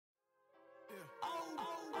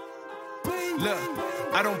Look,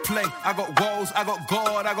 I don't play. I got walls, I got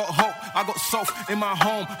God, I got hope, I got soft in my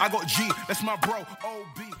home. I got G, that's my bro.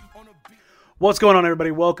 OB on a beat. What's going on,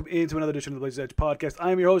 everybody? Welcome into another edition of the Blazers Edge podcast.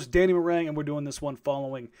 I am your host, Danny Morang, and we're doing this one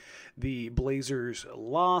following the Blazers'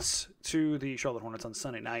 loss to the Charlotte Hornets on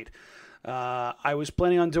Sunday night. I was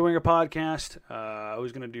planning on doing a podcast. I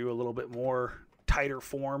was going to do a little bit more tighter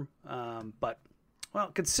form, but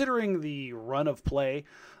considering the run of play,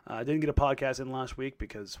 I didn't get a podcast in last week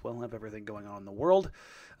because, I have everything going on in the world.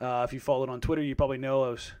 If you followed on Twitter, you probably know I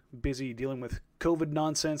was busy dealing with COVID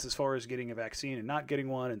nonsense as far as getting a vaccine and not getting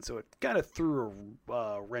one, and so it kind of threw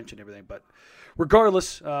a wrench in everything. But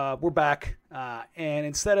regardless, we're back, and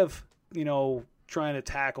instead of, trying to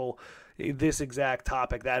tackle this exact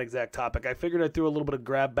topic, that exact topic, I figured I'd do a little bit of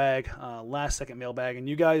grab bag, last second mailbag, and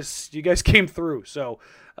you guys came through. So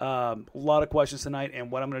a lot of questions tonight, and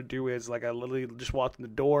what I'm going to do is, I literally just walked in the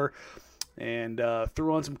door and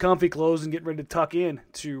threw on some comfy clothes and getting ready to tuck in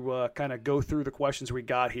to kind of go through the questions we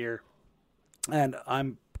got here. And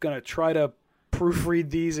I'm going to try to proofread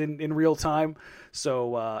these in real time.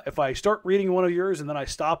 So if I start reading one of yours and then I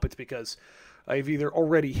stop, it's because I've either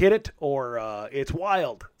already hit it or it's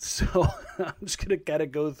wild. So I'm just going to kind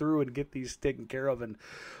of go through and get these taken care of. And,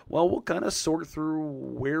 we'll kind of sort through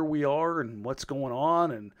where we are and what's going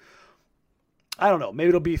on. And I don't know. Maybe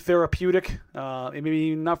it'll be therapeutic.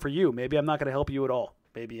 Maybe not for you. Maybe I'm not going to help you at all.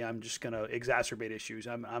 Maybe I'm just going to exacerbate issues.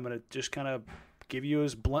 I'm going to just kind of give you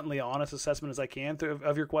as bluntly honest assessment as I can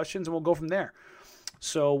of your questions, and we'll go from there.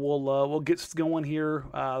 So we'll get going here.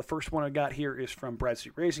 The first one I got here is from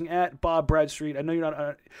Bradstreet Racing at Bob Bradstreet. I know you're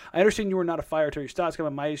not. I understand you are not a fire Terry Stotts guy.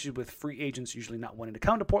 My issues with free agents usually not wanting to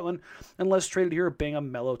come to Portland unless traded here, being a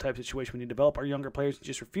mellow type situation. We need to develop our younger players. It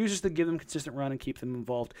just refuses to give them consistent run and keep them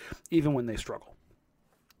involved even when they struggle.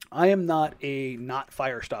 I am not a not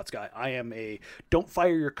fire Stotts guy. I am a don't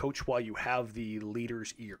fire your coach while you have the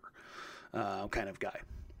leader's ear kind of guy.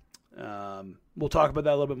 We'll talk about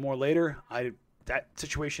that a little bit more later. That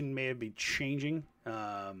situation may be changing.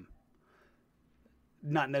 Not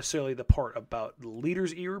necessarily the part about the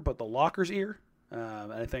leader's ear, but the locker's ear.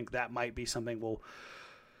 And I think that might be something we'll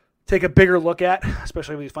take a bigger look at,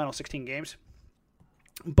 especially with these final 16 games.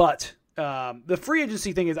 But the free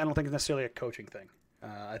agency thing I don't think is necessarily a coaching thing.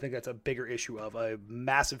 I think that's a bigger issue of a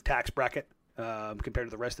massive tax bracket compared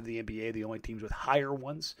to the rest of the NBA. The only teams with higher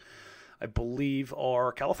ones, I believe,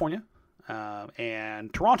 are California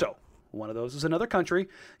and Toronto. One of those is another country.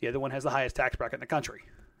 The other one has the highest tax bracket in the country.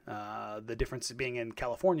 The difference being in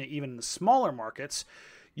California, even in the smaller markets,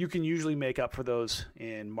 you can usually make up for those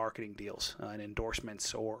in marketing deals and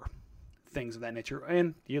endorsements or things of that nature.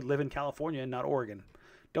 And you live in California and not Oregon.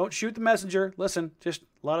 Don't shoot the messenger. Listen, just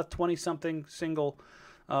a lot of 20-something single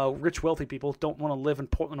rich, wealthy people don't want to live in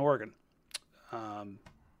Portland, Oregon.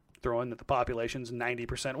 Throw in that the population's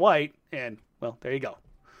 90% white, and, there you go.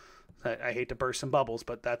 I hate to burst some bubbles,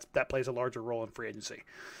 but that plays a larger role in free agency.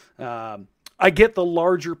 I get the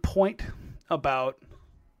larger point about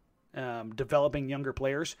developing younger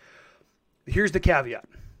players. Here's the caveat.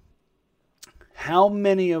 How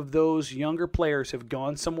many of those younger players have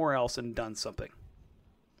gone somewhere else and done something?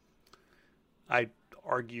 I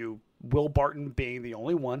argue Will Barton being the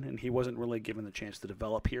only one, and he wasn't really given the chance to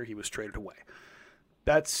develop here. He was traded away.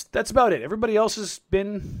 That's about it. Everybody else has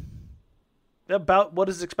been about what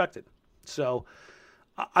is expected. So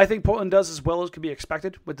I think Portland does as well as could be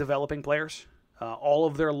expected with developing players. All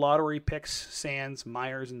of their lottery picks, Sands,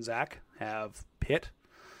 Myers, and Zach, have hit.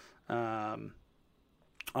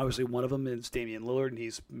 Obviously, one of them is Damian Lillard, and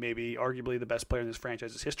he's maybe arguably the best player in this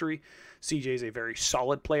franchise's history. CJ is a very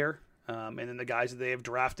solid player. And then the guys that they have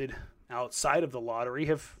drafted outside of the lottery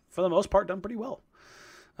have, for the most part, done pretty well.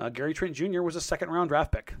 Gary Trent Jr. was a second-round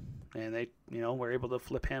draft pick, and they, were able to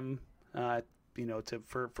flip him,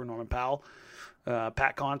 for Norman Powell.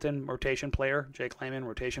 Pat Connaughton, rotation player. Jake Layman,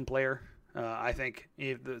 rotation player. I think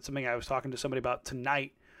something I was talking to somebody about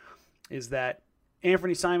tonight is that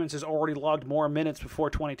Anthony Simons has already logged more minutes before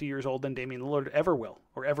 22 years old than Damian Lillard ever will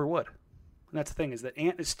or ever would. And that's the thing, is that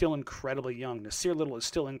Ant is still incredibly young. Nasir Little is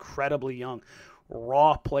still incredibly young.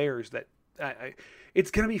 Raw players that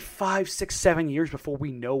it's going to be 5, 6, 7 years before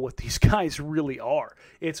we know what these guys really are.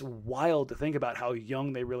 It's wild to think about how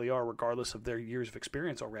young they really are, regardless of their years of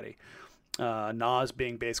experience already. Nas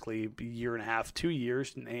being basically a year and a half, 2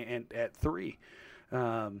 years, and at 3.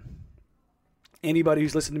 Anybody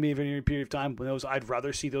who's listened to me for any period of time knows I'd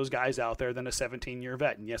rather see those guys out there than a 17-year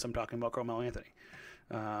vet. And yes, I'm talking about Carmelo Anthony.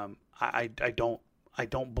 I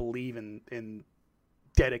don't believe in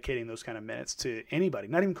dedicating those kind of minutes to anybody,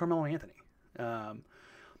 not even Carmelo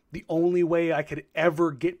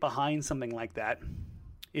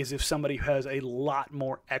is if somebody has a lot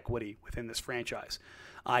more equity within this franchise,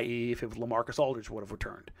 i.e. if LaMarcus Aldridge would have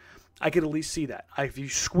returned. I could at least see that. If you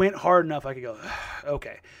squint hard enough, I could go,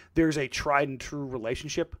 okay, there's a tried and true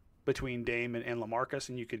relationship between Dame and LaMarcus,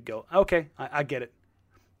 and you could go, okay, I get it.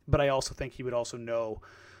 But I also think he would also know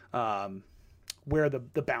where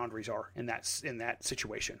the boundaries are in that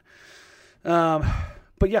situation.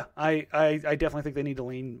 But yeah, I definitely think they need to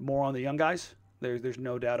lean more on the young guys. There's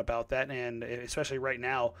no doubt about that, and especially right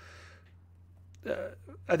now,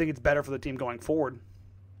 I think it's better for the team going forward.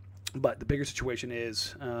 But the bigger situation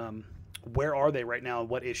is where are they right now and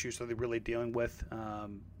what issues are they really dealing with,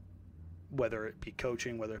 whether it be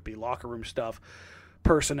coaching, whether it be locker room stuff,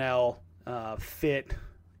 personnel, fit,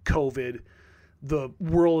 COVID, the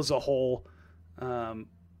world as a whole,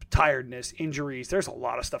 tiredness, injuries. There's a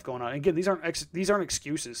lot of stuff going on. And again, these aren't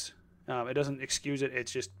excuses. It doesn't excuse it.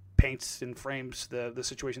 It's just paints and frames the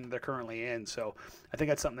situation that they're currently in. So I think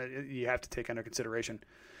that's something that you have to take under consideration.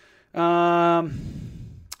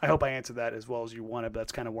 I hope I answered that as well as you wanted, but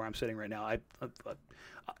that's kind of where I'm sitting right now.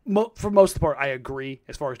 For most of the part, I agree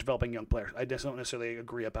as far as developing young players. I just don't necessarily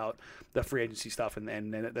agree about the free agency stuff and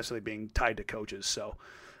necessarily being tied to coaches. So,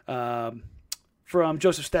 from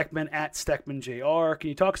Joseph Steckman at SteckmanJR, can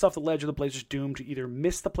you talk us off the ledge of the Blazers doomed to either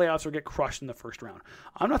miss the playoffs or get crushed in the first round?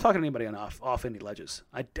 I'm not talking to anybody off any ledges.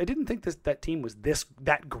 I didn't think that team was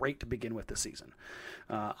that great to begin with this season.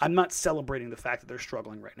 I'm not celebrating the fact that they're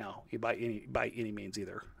struggling right now by any means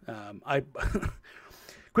either.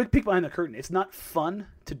 Quick peek behind the curtain. It's not fun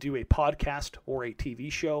to do a podcast or a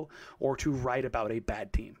TV show or to write about a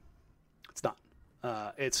bad team. It's not.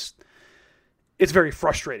 It's very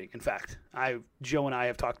frustrating. In fact, Joe and I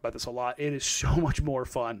have talked about this a lot. It is so much more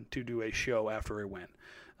fun to do a show after a win.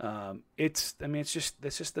 It's just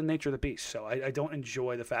the nature of the beast. So I don't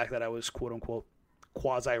enjoy the fact that I was quote unquote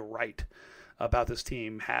quasi right about this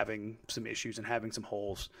team having some issues and having some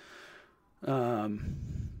holes. But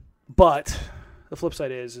the flip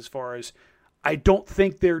side is, as far as I don't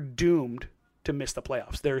think they're doomed to miss the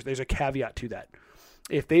playoffs. There's a caveat to that.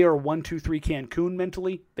 If they are 1-2-3 Cancun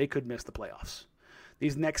mentally, they could miss the playoffs.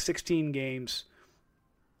 These next 16 games,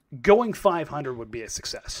 going 500 would be a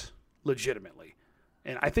success, legitimately.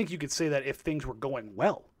 And I think you could say that if things were going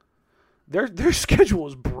well. Their schedule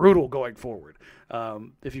is brutal going forward.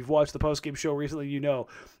 If you've watched the postgame show recently, you know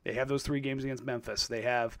they have those 3 games against Memphis. They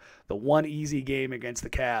have the one easy game against the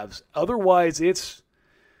Cavs. Otherwise, it's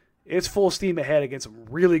full steam ahead against some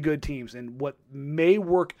really good teams. And what may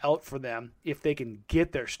work out for them, if they can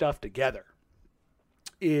get their stuff together,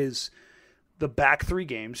 is the back 3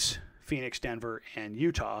 games, Phoenix, Denver, and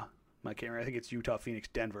Utah. I can't remember. I think it's Utah, Phoenix,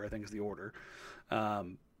 Denver, I think is the order.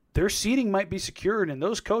 Their seeding might be secured, and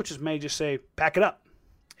those coaches may just say, pack it up.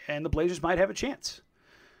 And the Blazers might have a chance.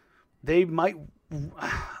 They might.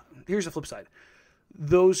 Here's the flip side.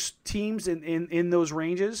 Those teams in those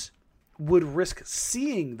ranges would risk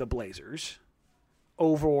seeing the Blazers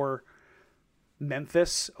over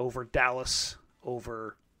Memphis, over Dallas,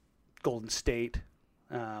 over Golden State,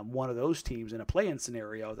 one of those teams in a play-in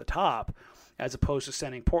scenario at the top, as opposed to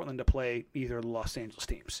sending Portland to play either of the Los Angeles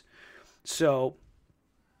teams. So,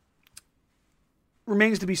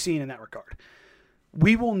 remains to be seen in that regard.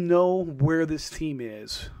 We will know where this team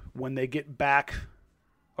is when they get back,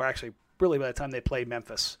 or actually, really by the time they play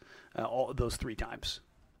Memphis, all those 3 times.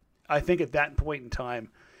 I think at that point in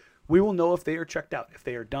time, we will know if they are checked out, if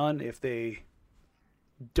they are done, if they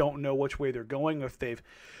don't know which way they're going, if they've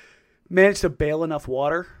managed to bail enough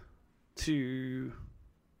water to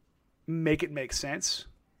make it make sense.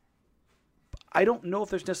 I don't know if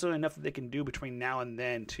there's necessarily enough that they can do between now and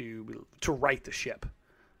then to right the ship.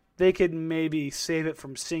 They could maybe save it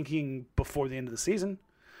from sinking before the end of the season.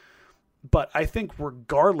 But I think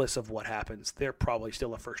regardless of what happens, they're probably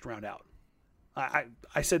still a first round out.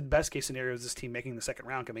 I said best case scenario is this team making the second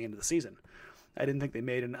round coming into the season. I didn't think they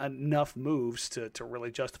made enough moves to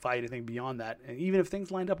really justify anything beyond that, and even if things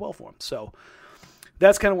lined up well for them. So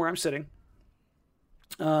that's kind of where I'm sitting.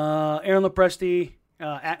 Aaron Lopresti,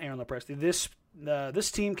 at Aaron Lopresti,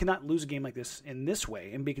 this team cannot lose a game like this in this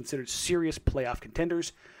way and be considered serious playoff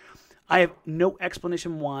contenders. I have no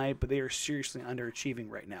explanation why, but they are seriously underachieving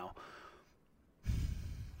right now.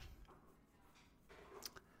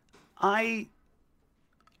 I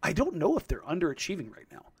don't know if they're underachieving right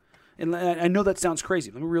now. And I know that sounds crazy.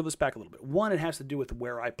 Let me reel this back a little bit. One, it has to do with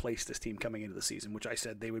where I placed this team coming into the season, which I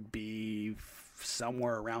said they would be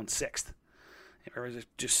somewhere around 6th. Everybody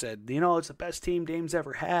just said, it's the best team Dame's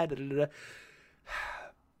ever had. Da, da, da.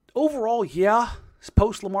 Overall, yeah, it's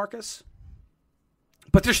post LaMarcus.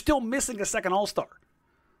 But they're still missing a second All-Star.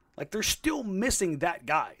 Like, they're still missing that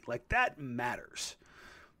guy. Like, that matters.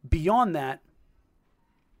 Beyond that,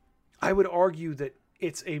 I would argue that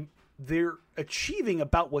they're achieving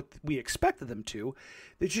about what we expected them to.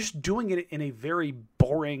 They're just doing it in a very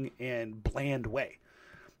boring and bland way.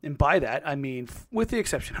 And by that, I mean, with the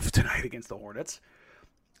exception of tonight against the Hornets,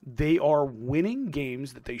 they are winning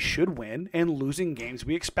games that they should win and losing games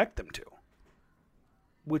we expect them to,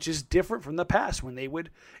 which is different from the past when they would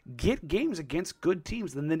get games against good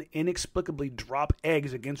teams and then inexplicably drop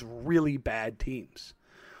eggs against really bad teams.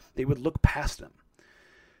 They would look past them.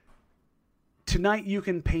 Tonight you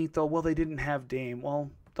can paint, though, well, they didn't have Dame. Well,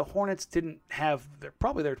 the Hornets didn't have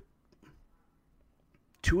probably their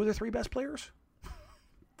 2 of their 3 best players.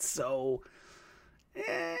 So,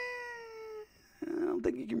 I don't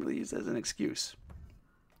think you can really use that as an excuse.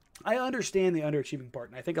 I understand the underachieving part,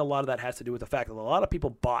 and I think a lot of that has to do with the fact that a lot of people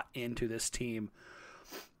bought into this team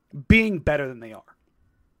being better than they are.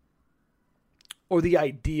 Or the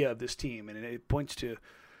idea of this team, and it points to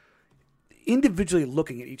individually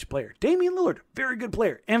looking at each player. Damian Lillard, very good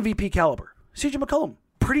player, MVP caliber. CJ McCollum,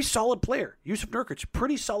 pretty solid player. Yusuf Nurkic,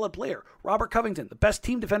 pretty solid player. Robert Covington, the best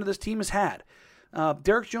team defender this team has had.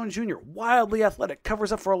 Derek Jones Jr., wildly athletic,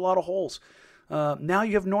 covers up for a lot of holes. Now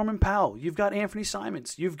you have Norman Powell. You've got Anthony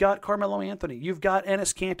Simons. You've got Carmelo Anthony. You've got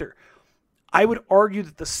Enes Kanter. I would argue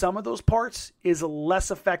that the sum of those parts is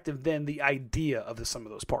less effective than the idea of the sum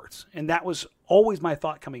of those parts. And that was always my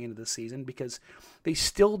thought coming into this season because they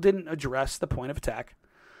still didn't address the point of attack.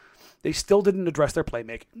 They still didn't address their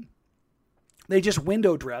playmaking. They just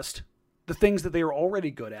window dressed the things that they were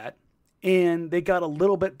already good at, and they got a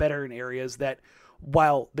little bit better in areas that,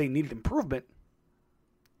 while they needed improvement,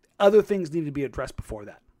 other things needed to be addressed before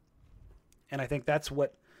that. And I think that's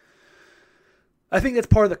part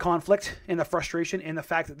of the conflict and the frustration and the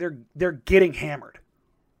fact that they're getting hammered.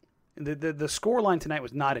 The score line tonight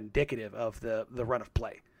was not indicative of the run of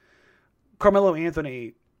play. Carmelo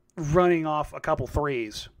Anthony running off a couple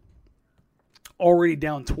threes, already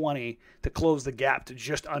down 20 to close the gap to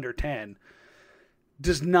just under 10,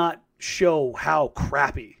 does not show how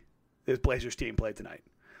crappy this Blazers team played tonight.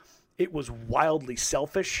 It was wildly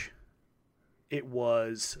selfish. It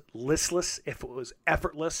was listless. If it was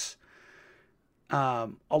effortless. A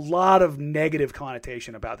lot of negative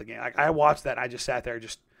connotation about the game. I watched that. I just sat there,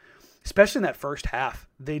 especially in that first half.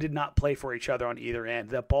 They did not play for each other on either end.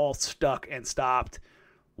 The ball stuck and stopped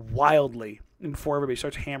wildly before everybody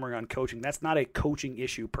starts hammering on coaching. That's not a coaching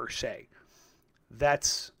issue per se.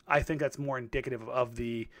 I think that's more indicative of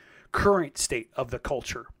the current state of the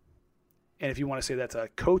culture. And if you want to say that's a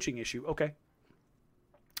coaching issue, okay.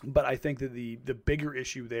 But I think that the bigger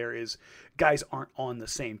issue there is guys aren't on the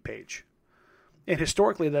same page. And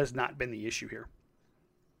historically, that has not been the issue here.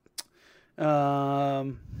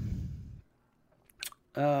 Adam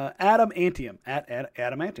Antium.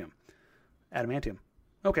 Adam Antium.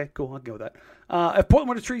 Okay, cool. I'll go with that. If Portland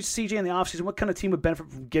were to treat CJ in the offseason, what kind of team would benefit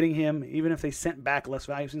from getting him, even if they sent back less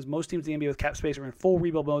value? Since most teams in the NBA with cap space are in full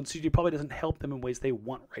rebuild mode, CJ probably doesn't help them in ways they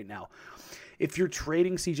want right now. If you're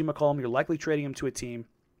trading CJ McCollum, you're likely trading him to a team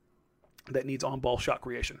that needs on-ball shot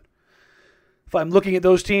creation. If I'm looking at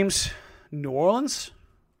those teams, New Orleans,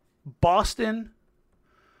 Boston,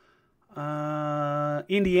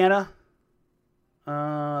 Indiana,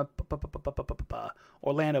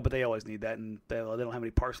 Orlando, but they always need that, and they don't have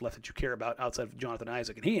any parts left that you care about outside of Jonathan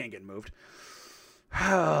Isaac, and he ain't getting moved.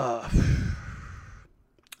 That's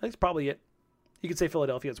probably it. You could say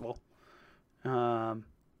Philadelphia as well.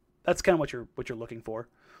 That's kind of what you're looking for.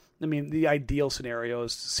 I mean, the ideal scenario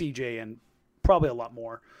is CJ and probably a lot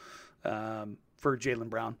more for Jaylen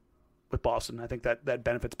Brown with Boston. I think that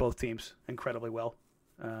benefits both teams incredibly well.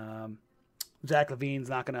 Zach LaVine's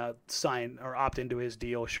not going to sign or opt into his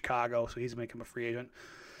deal with Chicago, so he's going to become a free agent.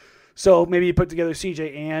 So maybe you put together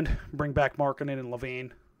CJ and bring back Markkanen and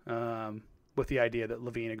LaVine with the idea that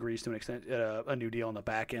LaVine agrees to an extent a new deal on the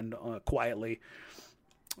back end quietly.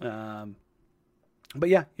 But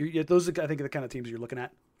yeah, those are, I think, the kind of teams you're looking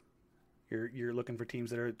at. You're looking for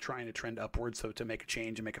teams that are trying to trend upwards, so to make a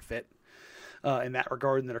change and make a fit in that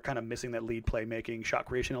regard, and that are kind of missing that lead playmaking, shot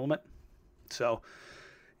creation element. So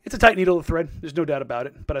it's a tight needle to thread. There's no doubt about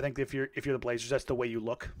it. But I think if you're the Blazers, that's the way you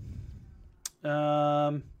look.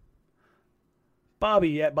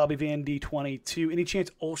 Bobby at Bobby Van D22. Any chance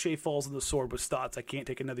Olshey falls on the sword with Stotts? I can't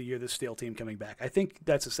take another year of this stale team coming back. I think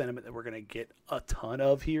that's a sentiment that we're going to get a ton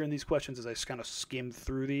of here in these questions as I just kind of skim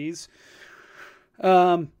through these.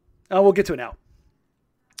 We'll get to it now.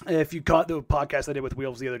 If you caught the podcast I did with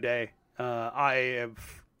Wheels the other day, I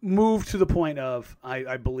have moved to the point of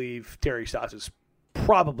I believe Terry Stotts is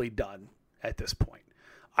probably done at this point.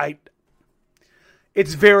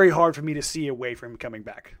 It's very hard for me to see a way for him coming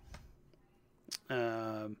back.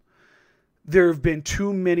 There have been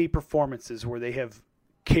too many performances where they have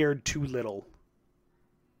cared too little.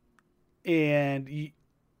 And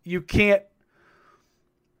you can't,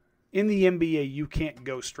 in the NBA, you can't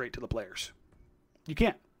go straight to the players. You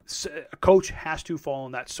can't. A coach has to fall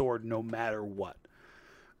on that sword no matter what.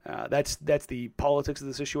 That's the politics of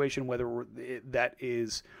the situation, whether that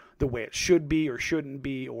is the way it should be or shouldn't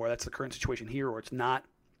be, or that's the current situation here or it's not.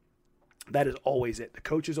 That is always it. The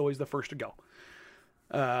coach is always the first to go.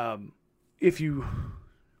 If you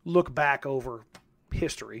look back over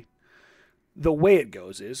history, the way it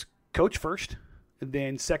goes is coach first, and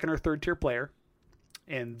then second or third tier player,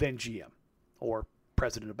 and then GM or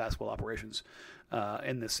president of basketball operations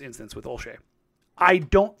in this instance with Olshey. I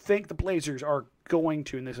don't think the Blazers are going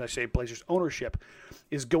to, and this I say Blazers ownership,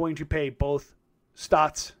 is going to pay both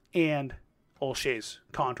Stotts and Olshey's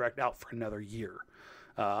contract out for another year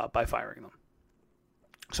by firing them.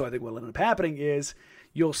 So I think what will end up happening is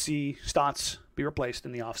you'll see Stotts be replaced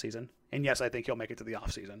in the offseason. And yes, I think he'll make it to the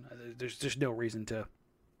offseason. There's just no reason to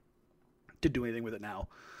do anything with it now.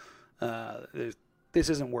 This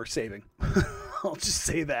isn't worth saving. I'll just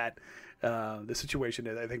say that. The situation,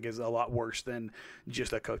 I think, is a lot worse than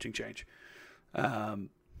just a coaching change. So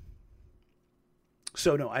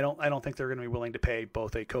no, I don't think they're going to be willing to pay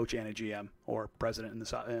both a coach and a GM or president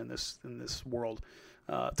in this world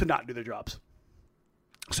to not do their jobs.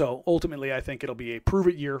 So ultimately, I think it'll be a prove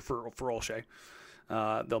it year for Olshey.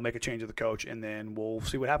 They'll make a change of the coach, and then we'll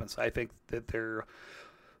see what happens. I think that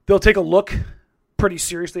they'll take a look pretty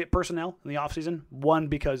seriously at personnel in the offseason. One,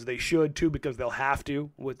 because they should. Two, because they'll have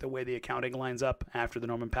to with the way the accounting lines up after the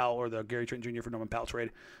Norman Powell or the Gary Trent Jr. for Norman Powell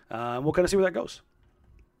trade. We'll kind of see where that goes.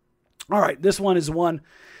 All right, this one is one.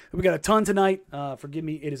 We got a ton tonight. Forgive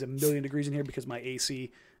me, it is 1,000,000 degrees in here because my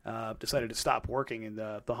AC decided to stop working in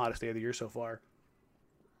the hottest day of the year so far.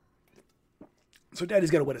 So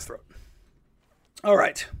Daddy's got to wet his throat. All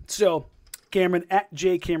right, so Cameron at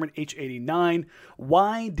JCameronH89.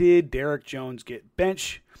 Why did Derek Jones get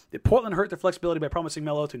benched? Did Portland hurt their flexibility by promising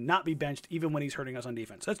Melo to not be benched even when he's hurting us on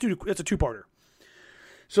defense? That's a two-parter.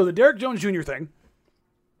 So the Derek Jones Jr. thing.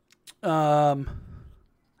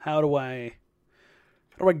 How do I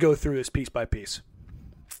go through this piece by piece?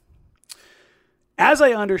 As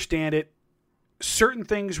I understand it, certain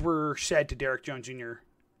things were said to Derek Jones Jr.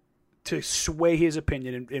 to sway his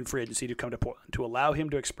opinion in free agency to come to Portland, to allow him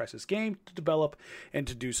to express his game, to develop, and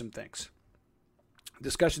to do some things.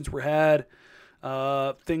 Discussions were had.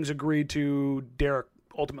 Things agreed to. Derek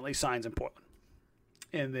ultimately signs in Portland.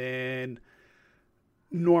 And then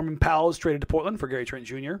Norman Powell is traded to Portland for Gary Trent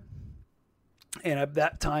Jr. And at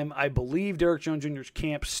that time, I believe Derek Jones Jr.'s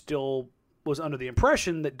camp still was under the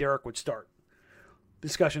impression that Derek would start.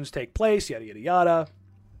 Discussions take place, yada, yada, yada.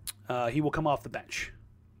 He will come off the bench.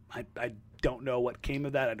 I don't know what came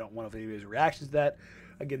of that. I don't want to know his reactions to that.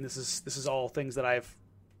 Again, this is all things that I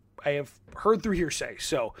have heard through hearsay.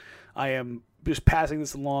 So I am just passing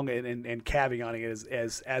this along and caveating it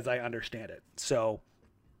as I understand it. So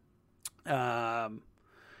as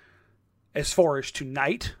far as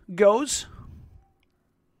tonight goes,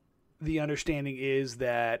 the understanding is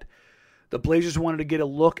that the Blazers wanted to get a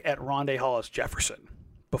look at Rondae Hollis-Jefferson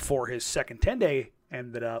before his second 10-day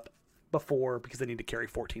ended up because they need to carry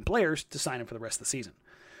 14 players to sign him for the rest of the season.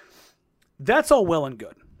 That's all well and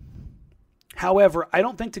good. However, I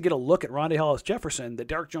don't think to get a look at Rondae Hollis-Jefferson that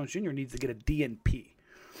Derek Jones Jr. needs to get a DNP.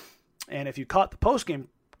 And if you caught the post-game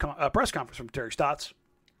press conference from Terry Stotts,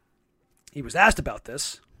 he was asked about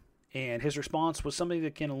this, and his response was something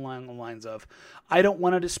that came along the lines of, I don't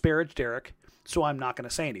want to disparage Derek, so I'm not going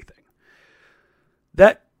to say anything.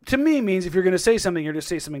 That, to me, means if you're going to say something, you're going to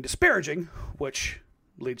say something disparaging, which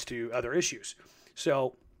leads to other issues.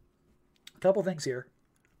 So, a couple things here.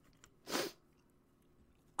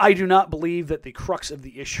 I do not believe that the crux of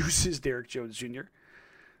the issues is Derek Jones Jr.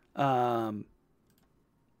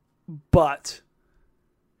 But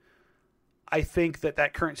I think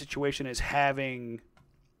that current situation is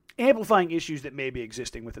amplifying issues that may be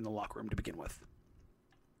existing within the locker room to begin with.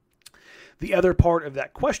 The other part of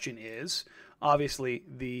that question is, obviously,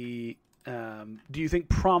 do you think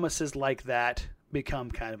promises like that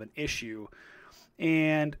become kind of an issue?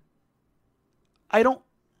 And I don't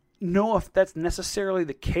know if that's necessarily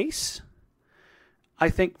the case. I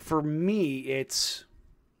think for me,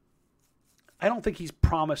 I don't think he's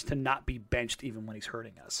promised to not be benched even when he's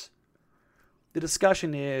hurting us. The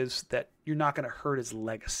discussion is that you're not going to hurt his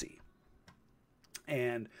legacy.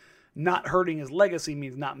 And not hurting his legacy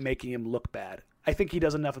means not making him look bad. I think he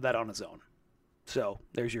does enough of that on his own. So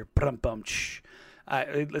there's your brum-bum-ch.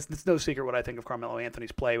 It's no secret what I think of Carmelo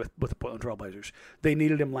Anthony's play with the Portland Trail Blazers. They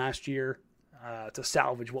needed him last year. to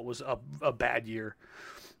salvage what was a bad year.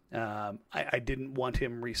 I didn't want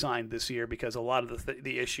him re-signed this year because a lot of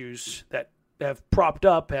the issues that have propped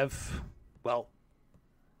up have, well,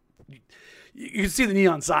 you can see the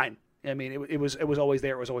neon sign. I mean, it was always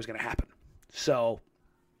there. It was always going to happen. So,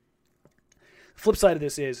 flip side of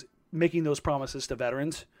this is making those promises to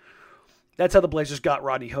veterans. That's how the Blazers got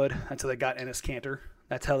Rodney Hood. That's how they got Enes Kanter.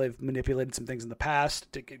 That's how they've manipulated some things in the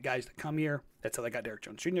past to get guys to come here. That's how they got Derrick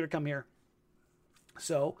Jones Jr. to come here.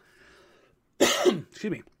 So,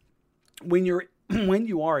 excuse me. When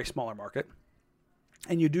you are a smaller market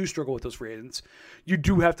and you do struggle with those free agents, you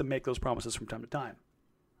do have to make those promises from time to time.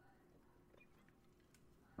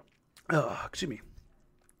 Excuse me.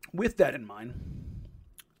 With that in mind,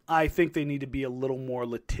 I think they need to be a little more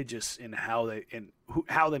litigious in how they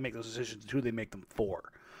make those decisions and who they make them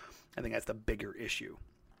for. I think that's the bigger issue.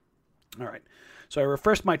 All right. So I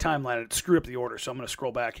refreshed my timeline. It screwed up the order, so I'm going to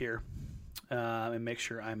scroll back here and make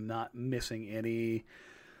sure I'm not missing any.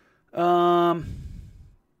 All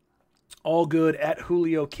good at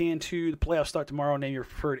Julio Cantu. The playoffs start tomorrow. Name your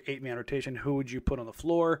preferred 8-man rotation. Who would you put on the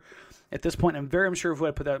floor? At this point, I'm very unsure of who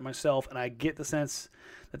I'd put that myself, and I get the sense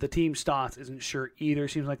that the team Stotts isn't sure either.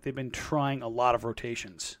 Seems like they've been trying a lot of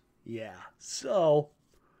rotations. Yeah. So,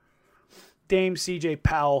 Dame, CJ,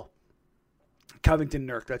 Powell, Covington,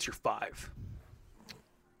 Nurk. That's your 5.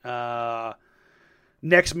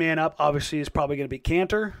 Next man up, obviously, is probably going to be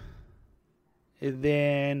Kanter. And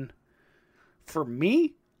then, for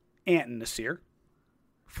me, Ant and Nasir.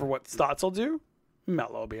 For what Stotts will do,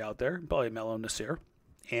 Melo will be out there. Probably Melo and Nasir.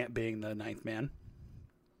 Ant being the 9th man.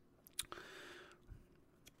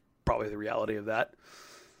 Probably the reality of that.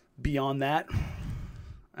 Beyond that,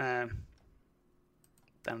 I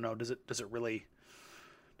don't know. Does it really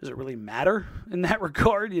matter in that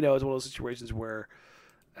regard? You know, it's one of those situations where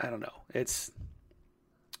I don't know. It's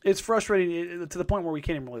frustrating to the point where we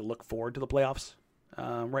can't even really look forward to the playoffs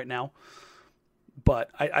right now.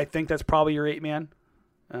 But I think that's probably your 8-man.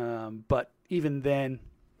 But even then,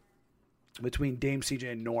 between Dame,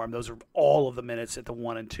 CJ, and Norm, those are all of the minutes at the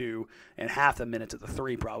 1 and 2, and half the minutes at the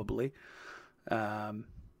 3 probably. Nurk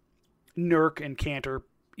and Kanter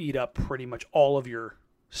eat up pretty much all of your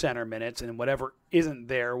center minutes, and whatever isn't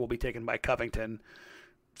there will be taken by Covington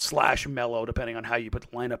 / Melo, depending on how you put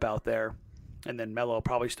the lineup out there. And then Melo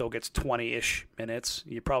probably still gets 20-ish minutes.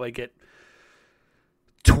 You probably get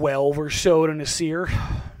 12 or so to Nasir.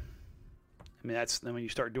 I mean, then when you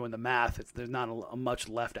start doing the math, there's not much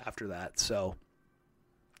left after that. So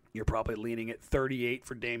you're probably leaning at 38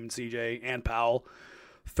 for Dame and CJ and Powell,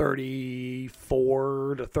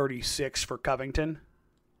 34 to 36 for Covington.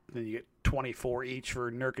 Then you get 24 each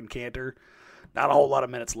for Nurk and Kanter. Not a whole lot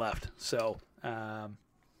of minutes left. So, yeah,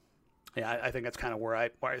 I think that's kind of where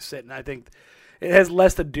I sit. And I think it has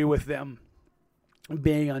less to do with them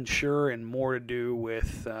being unsure and more to do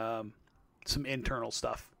with some internal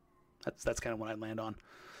stuff. That's kind of what I land on.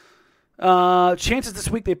 Chances this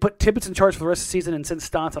week they put Tibbetts in charge for the rest of the season and send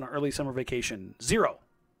Stotts on an early summer vacation. 0%.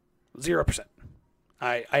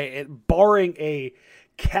 Barring a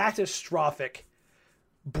catastrophic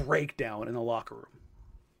breakdown in the locker room,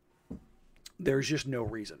 there's just no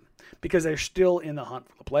reason because they're still in the hunt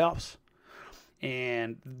for the playoffs,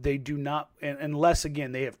 and they do not, unless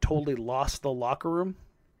again they have totally lost the locker room.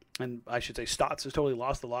 And I should say Stotts has totally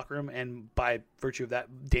lost the locker room, and by virtue of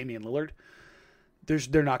that, Damian Lillard,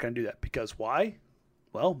 they're not going to do that because why?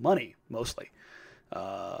 Well, money mostly.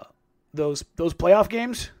 Those playoff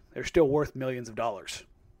games, they're still worth millions of dollars,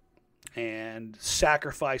 and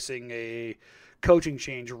sacrificing a coaching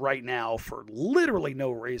change right now for literally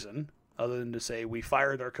no reason other than to say we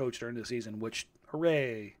fired our coach during the season, which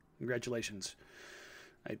hooray, congratulations.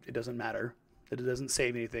 It doesn't matter. It doesn't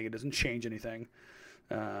save anything. It doesn't change anything.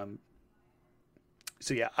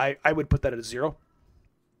 So yeah, I would put that at a 0.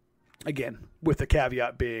 Again, with the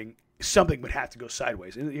caveat being something would have to go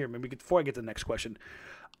sideways. And here, maybe before I get to the next question,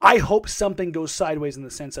 I hope something goes sideways in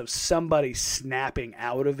the sense of somebody snapping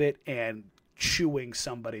out of it and chewing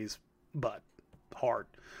somebody's butt hard.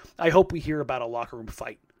 I hope we hear about a locker room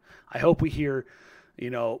fight. I hope we hear,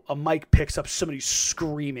 a mic picks up somebody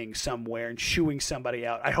screaming somewhere and chewing somebody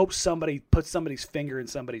out. I hope somebody puts somebody's finger in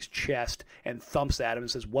somebody's chest and thumps at him and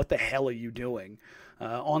says, "What the hell are you doing?"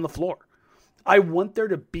 On the floor. I want there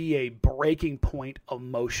to be a breaking point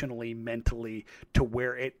emotionally, mentally, to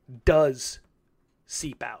where it does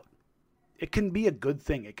seep out. It can be a good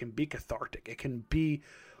thing. It can be cathartic. It can be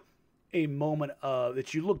a moment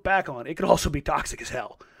that you look back on. It could also be toxic as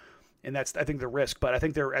hell. And that's, I think, the risk. But I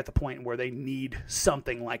think they're at the point where they need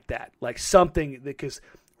something like that. Like something, because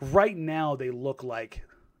right now they look like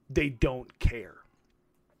they don't care.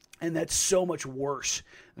 And that's so much worse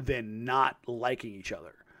than not liking each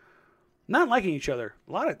other. Not liking each other.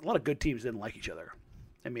 A lot of good teams didn't like each other.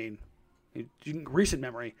 I mean, in recent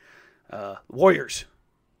memory, Warriors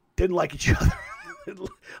didn't like each other. A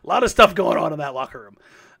lot of stuff going on in that locker room.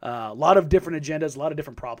 A lot of different agendas, a lot of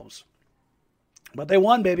different problems. But they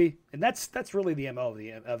won, baby, and that's really the MO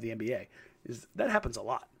of the NBA. Is that happens a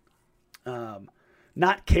lot.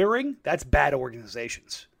 Not caring, that's bad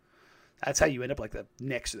organizations. That's how you end up like the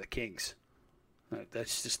Knicks or the Kings.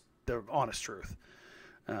 That's just the honest truth.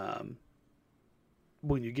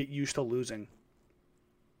 When you get used to losing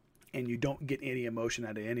and you don't get any emotion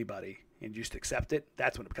out of anybody and you just accept it,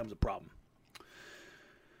 that's when it becomes a problem.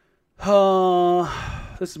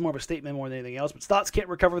 This is more of a statement more than anything else, but Stotts can't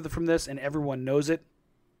recover from this, and everyone knows it.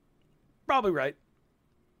 Probably right.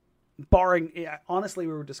 Honestly,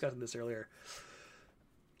 we were discussing this earlier.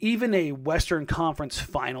 Even a Western Conference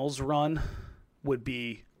Finals run would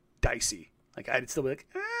be dicey. Like, I'd still be like,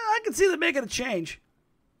 I can see them making a change.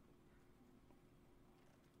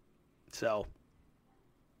 So,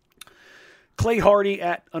 Clay Hardy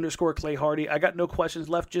at _Clay Hardy. I got no questions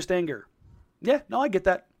left, just anger. Yeah, no, I get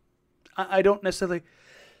that. I don't necessarily.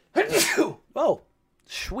 Oh,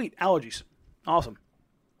 sweet allergies. Awesome.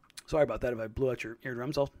 Sorry about that. If I blew out your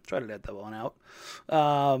eardrums, I'll try to let that one out.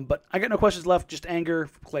 But I got no questions left. Just anger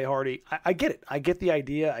for Clay Hardy. I get it. I get the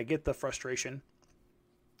idea. I get the frustration.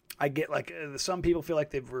 I get some people feel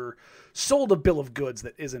like they were sold a bill of goods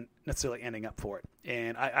that isn't necessarily ending up for it,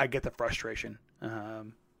 and I get the frustration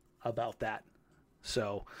about that.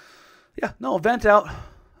 So, yeah, no, vent out.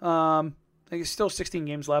 There's still 16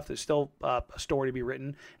 games left. There's still a story to be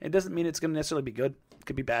written. It doesn't mean it's going to necessarily be good. It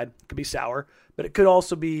could be bad. It could be sour. But it could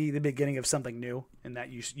also be the beginning of something new, and that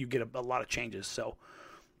you get a lot of changes. So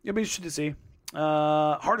it'll be interesting to see.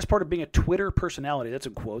 Hardest part of being a Twitter personality, that's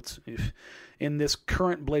in quotes, in this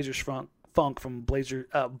current Blazers funk from Blazer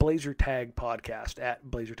Tag podcast at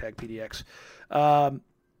Blazer Tag PDX.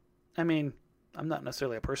 I mean, I'm not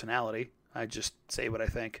necessarily a personality. I just say what I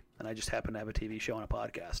think, and I just happen to have a TV show and a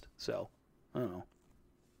podcast. So, I don't know.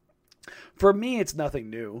 For me, it's nothing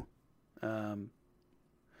new. The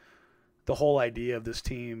whole idea of this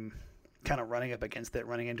team kind of running up against it,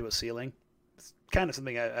 running into a ceiling, it's kind of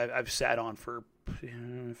something I've sat on for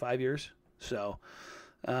 5 years. So,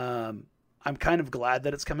 I'm kind of glad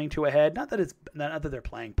that it's coming to a head. Not that they're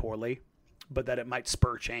playing poorly, but that it might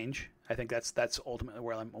spur change. I think that's ultimately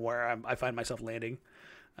where I find myself landing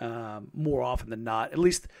more often than not. At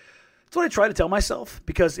least that's what I try to tell myself.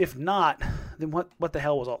 Because if not, then what the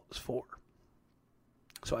hell was all this for?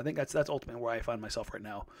 So I think that's ultimately where I find myself right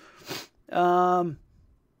now.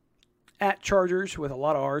 At Chargers with a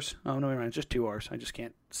lot of R's. Oh, no, it's just 2 R's. I just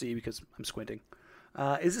can't see because I'm squinting.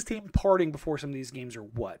 Is this team partying before some of these games or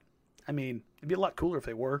what? I mean, it'd be a lot cooler if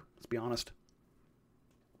they were, let's be honest.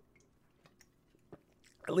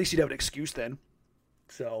 At least you'd have an excuse then.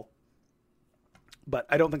 So, but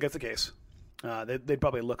I don't think that's the case. They'd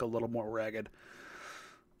probably look a little more ragged.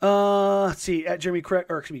 Let's see, at Jeremy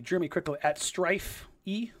Crickle at Strifey?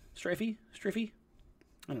 I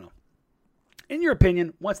don't know. In your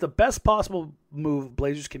opinion, what's the best possible move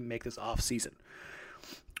Blazers can make this offseason?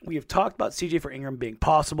 We have talked about CJ for Ingram being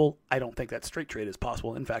possible. I don't think that straight trade is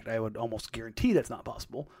possible. In fact, I would almost guarantee that's not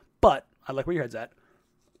possible. But I like where your head's at.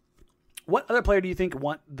 What other player do you think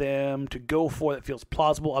want them to go for that feels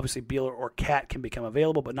plausible? Obviously, Beeler or Cat can become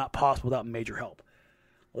available, but not possible without major help.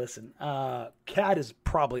 Listen, Cat is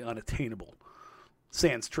probably unattainable.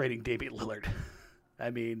 Sans trading Damian Lillard. I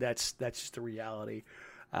mean, that's just the reality.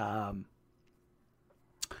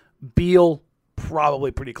 Beal,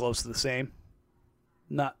 probably pretty close to the same.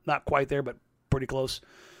 Not quite there, but pretty close.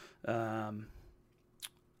 I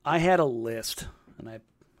had a list, and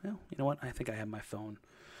you know what? I think I have my phone.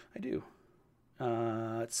 I do.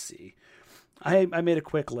 Let's see. I made a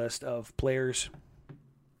quick list of players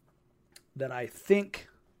that I think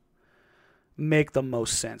make the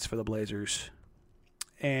most sense for the Blazers.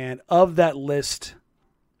 And of that list,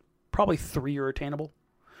 probably 3 are attainable.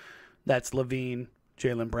 That's LaVine,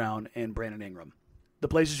 Jaylen Brown, and Brandon Ingram. The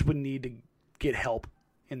Blazers would need to get help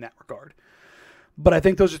in that regard. But I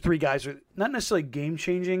think those are 3 guys who are not necessarily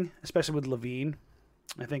game-changing, especially with LaVine.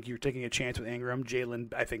 I think you're taking a chance with Ingram.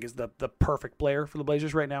 Jaylen, I think, is the perfect player for the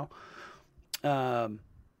Blazers right now.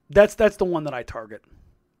 That's the one that I target.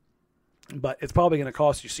 But it's probably going to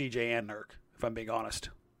cost you CJ and Nurk, if I'm being honest,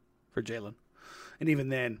 for Jaylen. And even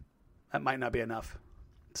then, that might not be enough.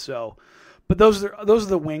 So, but those are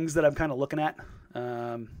the wings that I'm kind of looking at.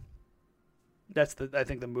 That's I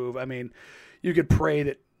think the move. I mean, you could pray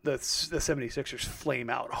that the 76ers flame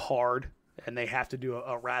out hard and they have to do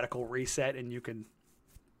a radical reset, and you can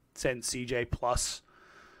send CJ plus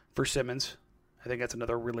for Simmons. I think that's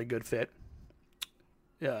another really good fit.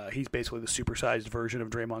 He's basically the supersized version of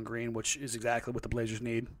Draymond Green, which is exactly what the Blazers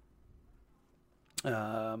need.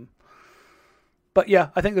 But yeah,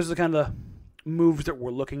 I think those are the kind of the moves that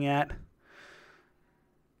we're looking at.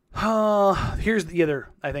 Here's the other,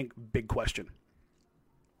 I think, big question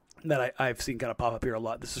that I've seen kind of pop up here a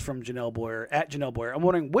lot. This is from Janelle Boyer, at Janelle Boyer. I'm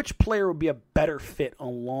wondering which player would be a better fit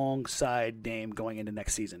alongside Dame going into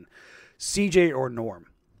next season, CJ or Norm?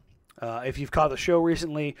 If you've caught the show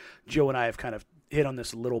recently, Joe and I have kind of hit on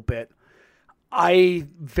this a little bit. I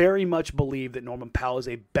very much believe that Norman Powell is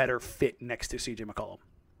a better fit next to CJ McCollum.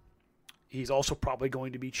 He's also probably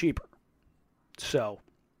going to be cheaper. So,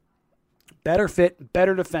 better fit,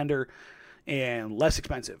 better defender, and less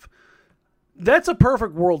expensive. That's a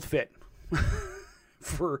perfect world fit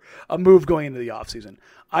for a move going into the offseason.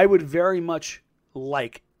 I would very much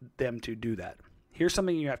like them to do that. Here's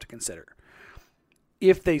something you have to consider.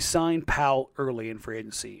 If they sign Powell early in free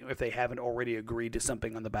agency, if they haven't already agreed to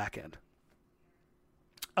something on the back end,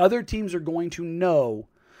 other teams are going to know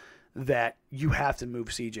that you have to move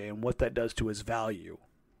CJ, and what that does to his value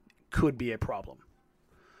could be a problem.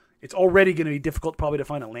 It's already going to be difficult probably to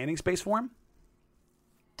find a landing space for him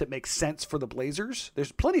to make sense for the Blazers.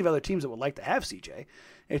 There's plenty of other teams that would like to have CJ.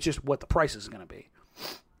 It's just what the price is going to be.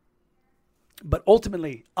 But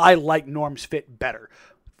ultimately, I like Norm's fit better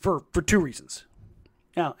for two reasons.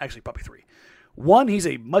 Now, actually, probably three. One, he's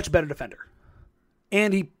a much better defender,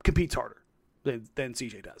 and he competes harder than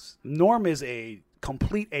CJ does. Norm is a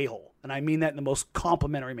complete a-hole, and I mean that in the most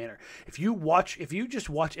complimentary manner. If you just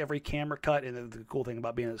watch every camera cut, and the cool thing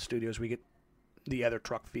about being in the studios, we get the other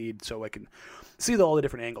truck feed so I can see all the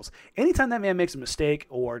different angles. Anytime that man makes a mistake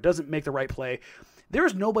or doesn't make the right play, there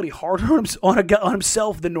is nobody harder on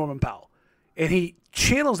himself than Norman Powell. And he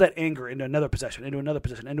channels that anger into another possession, into another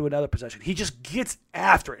possession, into another possession. He just gets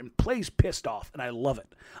after it and plays pissed off, and I love it.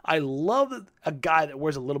 I love a guy that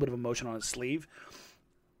wears a little bit of emotion on his sleeve.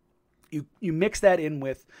 You mix that in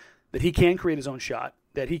with that he can create his own shot,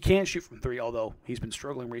 that he can shoot from three, although he's been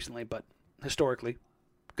struggling recently, but historically,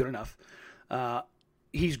 good enough.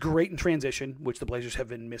 He's great in transition, which the Blazers have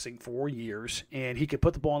been missing for years, and he can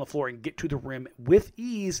put the ball on the floor and get to the rim with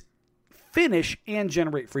ease, finish, and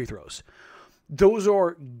generate free throws. Those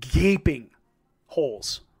are gaping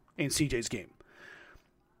holes in CJ's game.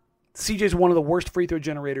 CJ's one of the worst free throw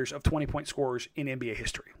generators of 20-point scorers in NBA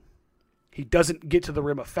history. He doesn't get to the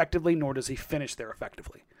rim effectively, nor does he finish there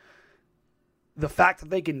effectively. The fact that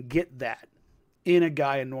they can get that in a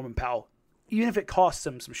guy in Norman Powell, even if it costs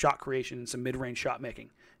them some shot creation and some mid-range shot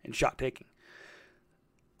making and shot taking,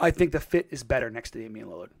 I think the fit is better next to Damian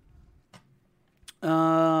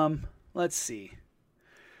Lillard. Let's see.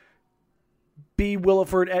 B.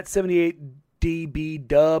 Williford at 78 DB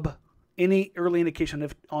Dub. Any early indication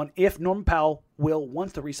on if Norman Powell will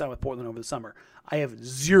want to re-sign with Portland over the summer? I have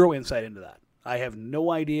zero insight into that. I have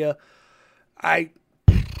no idea. Nothing.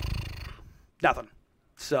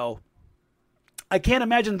 So I can't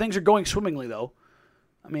imagine things are going swimmingly, though.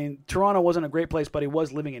 I mean, Toronto wasn't a great place, but he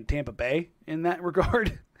was living in Tampa Bay in that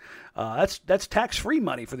regard. That's tax-free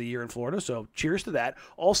money for the year in Florida, so cheers to that.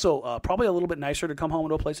 Also, probably a little bit nicer to come home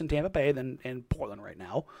to a place in Tampa Bay than in Portland right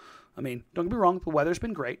now. I mean, don't get me wrong, the weather's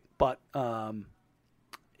been great, but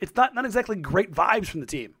it's not exactly great vibes from the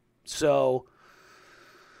team. So,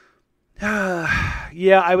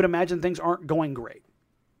 yeah, I would imagine things aren't going great.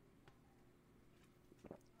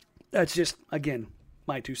 That's just, again,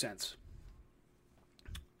 my 2 cents.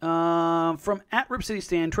 From at Rip City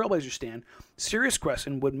Stan, Trailblazers Stan, serious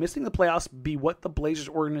question: would missing the playoffs be what the Blazers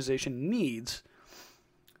organization needs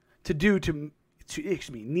to do to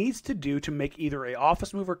make either a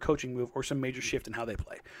office move or coaching move or some major shift in how they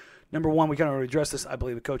play? Number one, we kind of already addressed this. I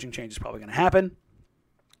believe the coaching change is probably going to happen.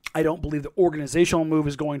 I don't believe the organizational move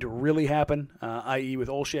is going to really happen, i.e. with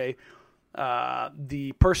Olshey.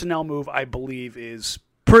 The personnel move, I believe, is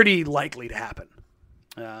pretty likely to happen.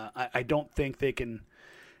 I don't think they can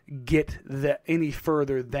get any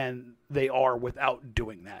further than they are without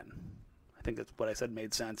doing that. I think that's what I said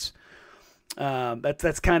made sense.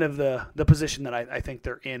 That's kind of the position that I think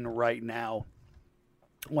they're in right now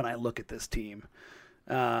when I look at this team.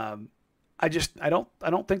 I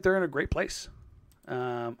don't think they're in a great place.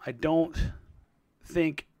 I don't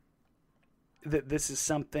think that this is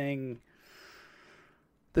something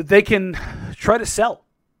that they can try to sell.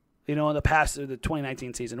 You know, in the past, the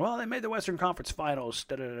 2019 season, well, they made the Western Conference Finals,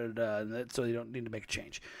 so you don't need to make a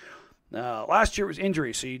change. Last year was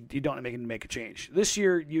injuries, so you don't need to make a change. This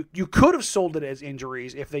year, you could have sold it as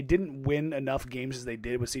injuries if they didn't win enough games as they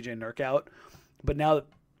did with CJ Nurk out. But now that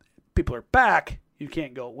people are back, You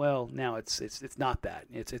can't go, well, now it's not that.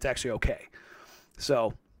 It's actually okay.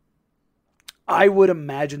 So I would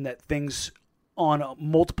imagine that things on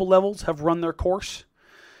multiple levels have run their course,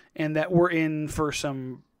 and that we're in for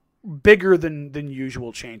some bigger than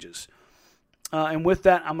usual changes. And with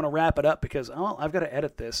that, I'm going to wrap it up because I've got to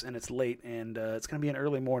edit this, and it's late, and it's going to be an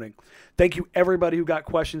early morning. Thank you, everybody who got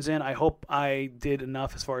questions in. I hope I did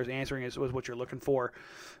enough as far as answering as was what you're looking for.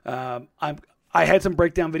 I had some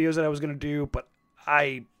breakdown videos that I was going to do, but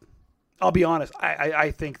I'll be honest.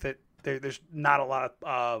 I think that there's not a lot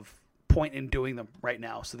of point in doing them right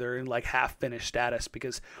now. So they're in like half-finished status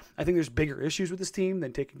because I think there's bigger issues with this team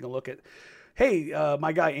than taking a look at, hey,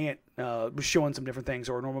 my guy Ant was showing some different things,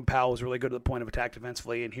 or Norman Powell was really good at the point of attack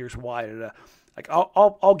defensively, and here's why. Like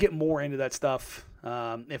I'll get more into that stuff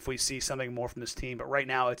if we see something more from this team. But right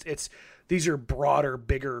now, it's these are broader,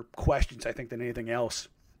 bigger questions, I think, than anything else.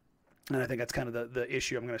 And I think that's kind of the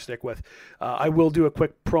issue I'm going to stick with. I will do a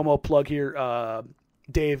quick promo plug here.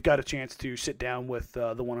 Dave got a chance to sit down with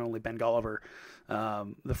the one and only Ben Golliver,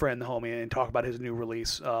 the friend, the homie, and talk about his new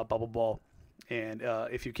release, Bubble Ball. And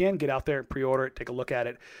if you can, get out there, pre-order it, take a look at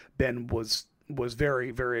it. Ben was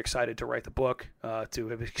very, very excited to write the book, to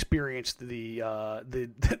have experienced the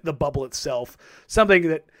bubble itself, something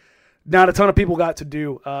that not a ton of people got to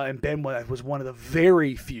do. And Ben was one of the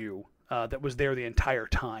very few that was there the entire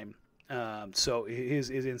time. So his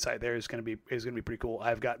insight there is going to be pretty cool.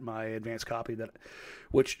 I've got my advanced copy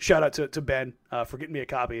which shout out to Ben for getting me a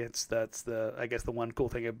copy. That's I guess the one cool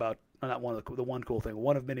thing about, not one of the one cool thing,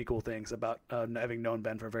 one of many cool things about having known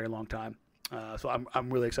Ben for a very long time. So I'm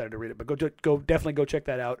really excited to read it. But definitely go check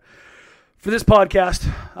that out. For this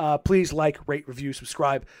podcast, please like, rate, review,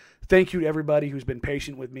 subscribe. Thank you to everybody who's been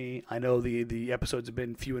patient with me. I know the episodes have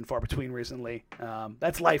been few and far between recently.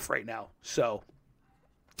 That's life right now. So.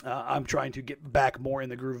 I'm trying to get back more in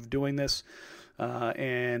the groove of doing this,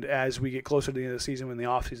 and as we get closer to the end of the season, in the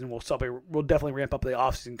off season, we'll definitely ramp up the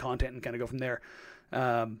off season content and kind of go from there.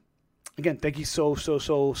 Again, thank you so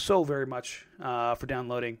very much for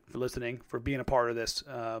downloading, for listening, for being a part of this.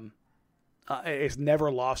 It's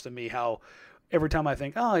never lost on me how every time I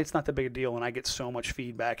think, it's not that big a deal, and I get so much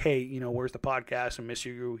feedback. Hey, where's the podcast? I miss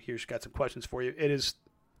you. Here's got some questions for you. It is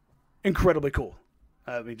incredibly cool.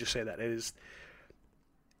 Let me just say that it is.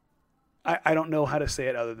 I don't know how to say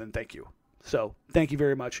it other than thank you. So thank you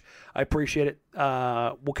very much. I appreciate it.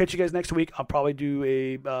 We'll catch you guys next week. I'll probably do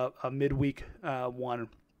a midweek one.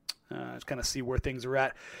 Just kind of see where things are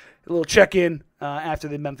at. A little check-in after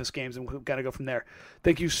the Memphis games, and we'll kind of go from there.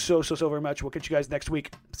 Thank you so very much. We'll catch you guys next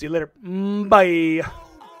week. See you later. Bye.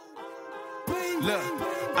 Look,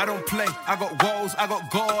 I don't play. I got woes. I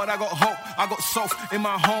got God. I got hope. I got soul in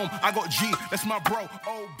my home. I got G. That's my bro.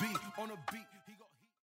 OB on the beat.